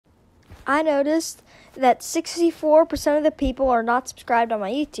I noticed that 64% of the people are not subscribed on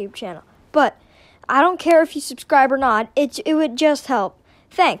my YouTube channel. But I don't care if you subscribe or not. It would just help.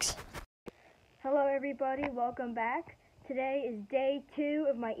 Thanks. Hello, everybody. Welcome back. Today is day 2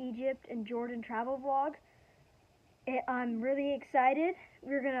 of my Egypt and Jordan travel vlog. I'm really excited.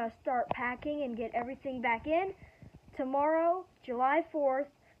 We're going to start packing and get everything back in. Tomorrow, July 4th,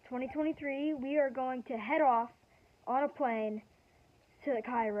 2023, we are going to head off on a plane to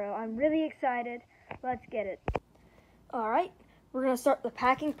Cairo. I'm really excited. Let's get it. Alright, we're going to start the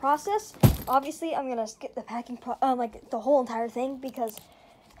packing process. Obviously, I'm going to skip the packing the whole entire thing because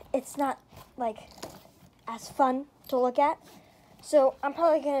it's not as fun to look at. So I'm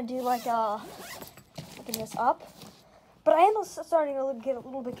probably going to do looking this up. But I am starting to get a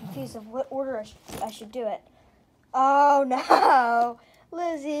little bit confused of what order I should do it. Oh no,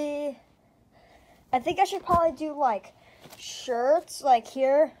 Lizzie. I think I should probably do shirts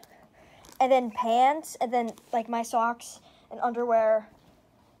here, and then pants, and then my socks and underwear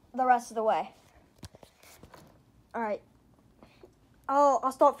the rest of the way. All right.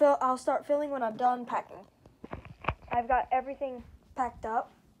 I'll start filling when I'm done packing. I've got everything packed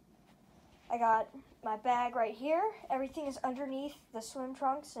up. I got my bag right here. Everything is underneath the swim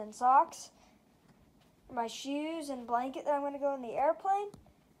trunks and socks. My shoes and blanket that I'm going to go in the airplane.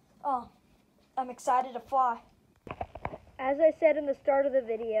 Oh, I'm excited to fly. As I said in the start of the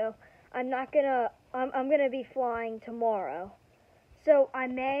video, I'm gonna be flying tomorrow. So I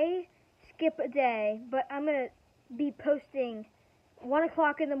may skip a day, but I'm gonna be posting 1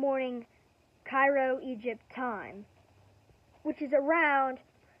 o'clock in the morning Cairo, Egypt time, which is around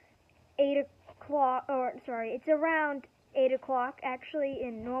 8 o'clock, it's around 8 o'clock actually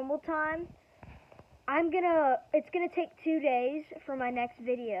in normal time. It's gonna take 2 days for my next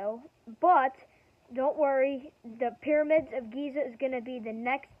video, but don't worry, the Pyramids of Giza is gonna be the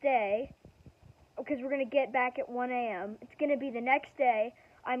next day, because we're gonna get back at 1 a.m. It's gonna be the next day.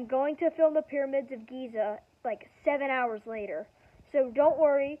 I'm going to film the Pyramids of Giza 7 hours later. So don't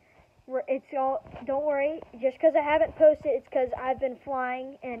worry, don't worry, just because I haven't posted, it's because I've been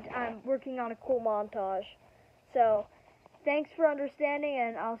flying and I'm working on a cool montage. So, thanks for understanding,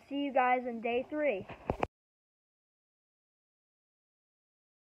 and I'll see you guys in day 3.